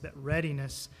 reminds us that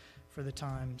readiness for the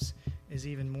times is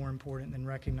even more important than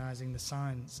recognizing the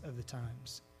signs of the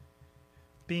times.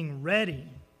 Being ready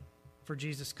for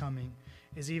Jesus' coming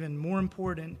is even more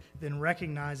important than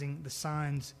recognizing the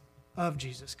signs of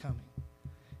Jesus' coming.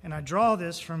 And I draw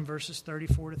this from verses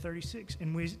 34 to 36,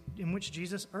 in which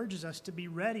Jesus urges us to be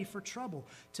ready for trouble,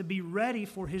 to be ready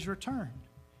for his return.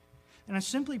 And I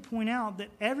simply point out that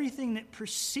everything that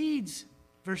precedes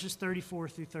verses 34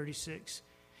 through 36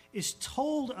 is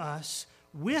told us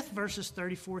with verses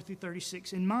 34 through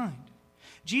 36 in mind.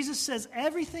 Jesus says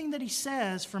everything that he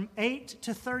says from 8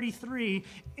 to 33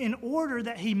 in order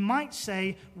that he might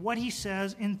say what he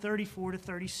says in 34 to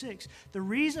 36. The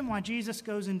reason why Jesus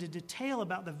goes into detail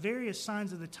about the various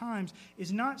signs of the times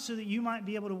is not so that you might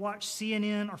be able to watch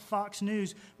CNN or Fox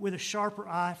News with a sharper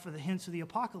eye for the hints of the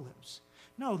apocalypse.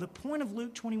 No, the point of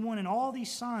Luke 21 and all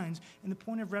these signs, and the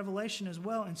point of Revelation as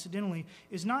well, incidentally,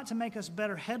 is not to make us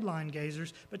better headline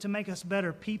gazers, but to make us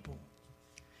better people.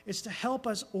 It's to help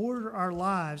us order our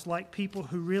lives like people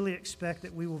who really expect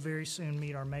that we will very soon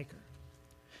meet our Maker.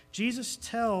 Jesus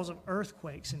tells of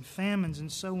earthquakes and famines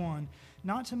and so on,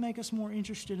 not to make us more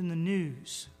interested in the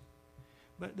news,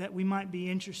 but that we might be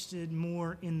interested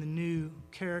more in the new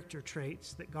character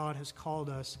traits that God has called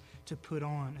us to put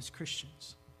on as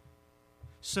Christians.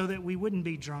 So that we wouldn't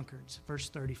be drunkards, verse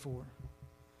 34.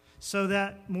 So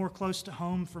that, more close to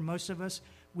home for most of us,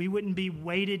 we wouldn't be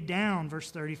weighted down,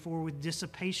 verse 34, with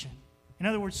dissipation. In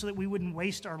other words, so that we wouldn't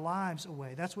waste our lives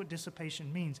away. That's what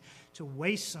dissipation means, to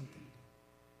waste something.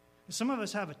 Some of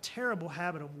us have a terrible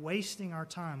habit of wasting our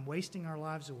time, wasting our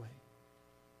lives away.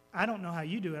 I don't know how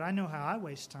you do it. I know how I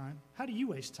waste time. How do you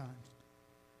waste time?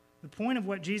 The point of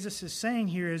what Jesus is saying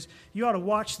here is you ought to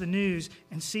watch the news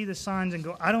and see the signs and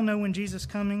go, I don't know when Jesus is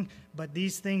coming, but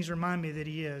these things remind me that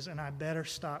he is, and I better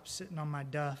stop sitting on my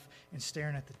duff and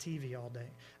staring at the TV all day.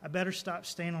 I better stop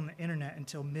staying on the internet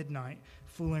until midnight,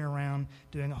 fooling around,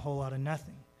 doing a whole lot of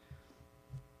nothing.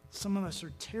 Some of us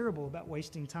are terrible about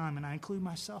wasting time, and I include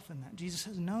myself in that. Jesus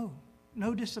says, no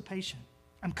dissipation.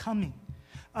 I'm coming.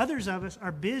 Others of us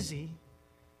are busy,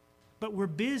 but we're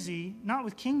busy, not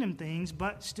with kingdom things,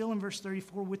 but still in verse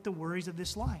 34, with the worries of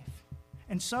this life.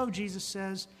 And so Jesus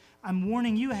says, I'm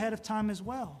warning you ahead of time as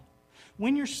well.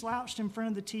 When you're slouched in front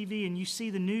of the TV and you see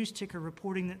the news ticker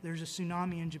reporting that there's a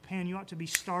tsunami in Japan, you ought to be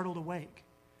startled awake.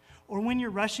 Or when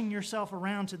you're rushing yourself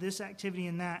around to this activity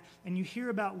and that, and you hear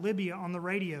about Libya on the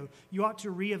radio, you ought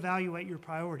to reevaluate your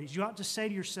priorities. You ought to say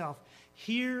to yourself,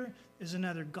 here is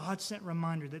another God-sent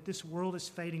reminder that this world is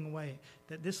fading away,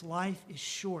 that this life is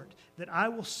short, that I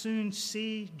will soon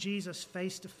see Jesus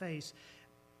face to face,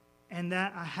 and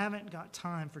that I haven't got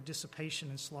time for dissipation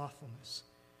and slothfulness,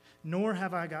 nor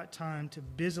have I got time to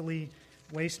busily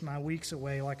waste my weeks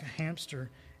away like a hamster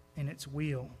in its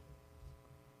wheel,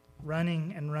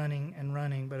 running and running and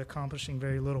running, but accomplishing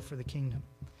very little for the kingdom.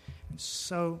 And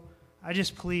so I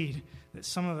just plead that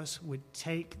some of us would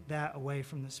take that away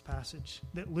from this passage,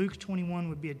 that Luke 21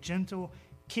 would be a gentle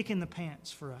kick in the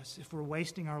pants for us if we're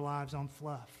wasting our lives on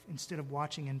fluff instead of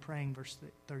watching and praying, verse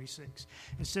 36,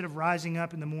 instead of rising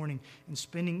up in the morning and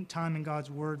spending time in God's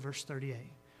word, verse 38.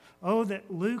 Oh, that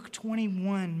Luke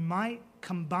 21 might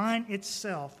combine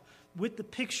itself with the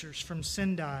pictures from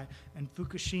Sendai and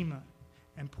Fukushima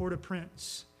and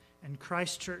Port-au-Prince and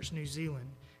Christchurch, New Zealand,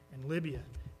 and Libya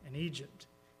and Egypt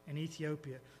and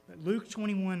Ethiopia. That Luke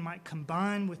 21 might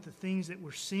combine with the things that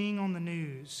we're seeing on the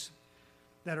news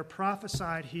that are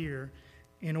prophesied here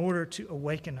in order to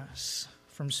awaken us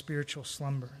from spiritual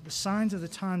slumber. The signs of the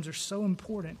times are so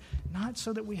important, not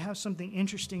so that we have something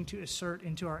interesting to insert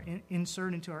into our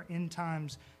end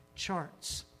times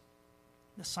charts.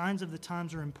 The signs of the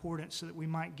times are important so that we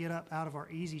might get up out of our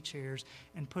easy chairs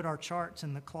and put our charts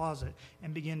in the closet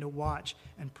and begin to watch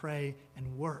and pray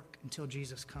and work until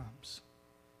Jesus comes.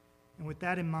 And with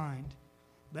that in mind,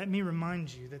 let me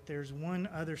remind you that there's one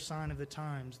other sign of the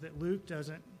times that Luke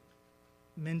doesn't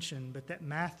mention, but that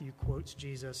Matthew quotes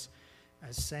Jesus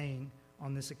as saying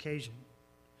on this occasion.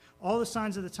 All the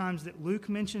signs of the times that Luke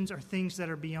mentions are things that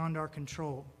are beyond our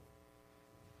control.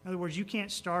 In other words, you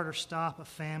can't start or stop a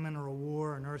famine or a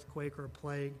war, an earthquake or a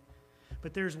plague.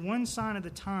 But there's one sign of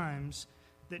the times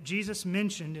that Jesus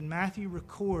mentioned and Matthew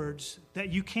records that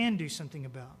you can do something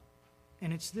about.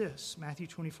 And it's this, Matthew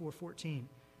 24:14.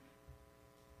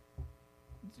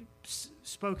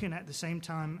 Spoken at the same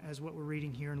time as what we're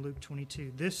reading here in Luke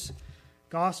 22. This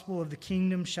gospel of the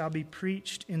kingdom shall be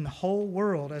preached in the whole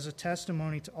world as a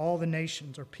testimony to all the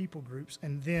nations or people groups,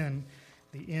 and then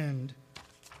the end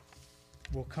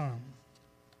will come.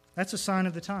 That's a sign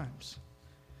of the times.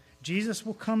 Jesus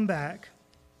will come back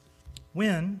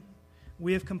when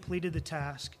we have completed the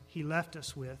task he left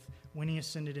us with when he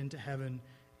ascended into heaven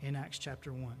in Acts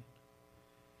chapter 1.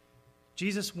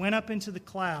 Jesus went up into the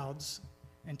clouds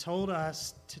and told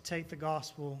us to take the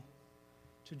gospel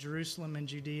to Jerusalem and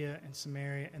Judea and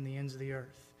Samaria and the ends of the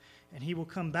earth. And he will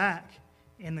come back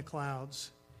in the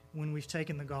clouds when we've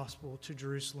taken the gospel to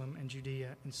Jerusalem and Judea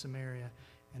and Samaria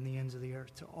and the ends of the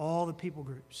earth, to all the people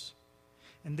groups.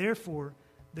 And therefore,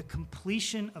 the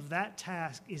completion of that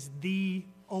task is the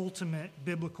ultimate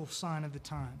biblical sign of the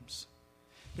times.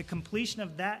 The completion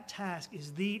of that task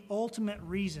is the ultimate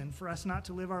reason for us not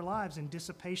to live our lives in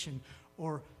dissipation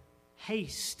or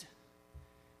haste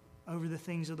over the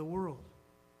things of the world.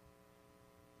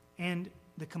 And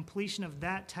the completion of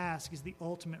that task is the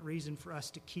ultimate reason for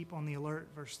us to keep on the alert,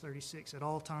 verse 36, at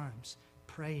all times,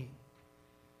 praying.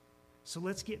 So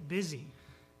let's get busy.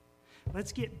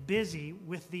 Let's get busy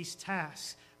with these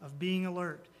tasks of being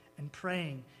alert and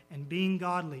praying and being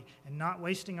godly and not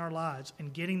wasting our lives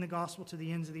and getting the gospel to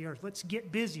the ends of the earth. Let's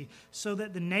get busy so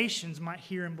that the nations might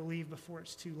hear and believe before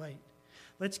it's too late.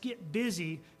 Let's get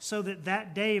busy so that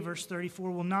that day, verse 34,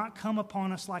 will not come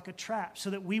upon us like a trap, so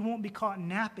that we won't be caught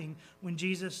napping when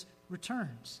Jesus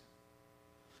returns.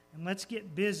 And let's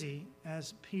get busy,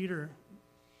 as Peter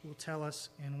will tell us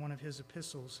in one of his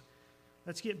epistles.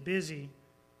 Let's get busy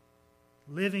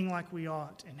living like we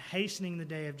ought and hastening the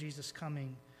day of Jesus'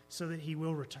 coming so that he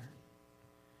will return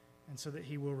and so that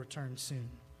he will return soon.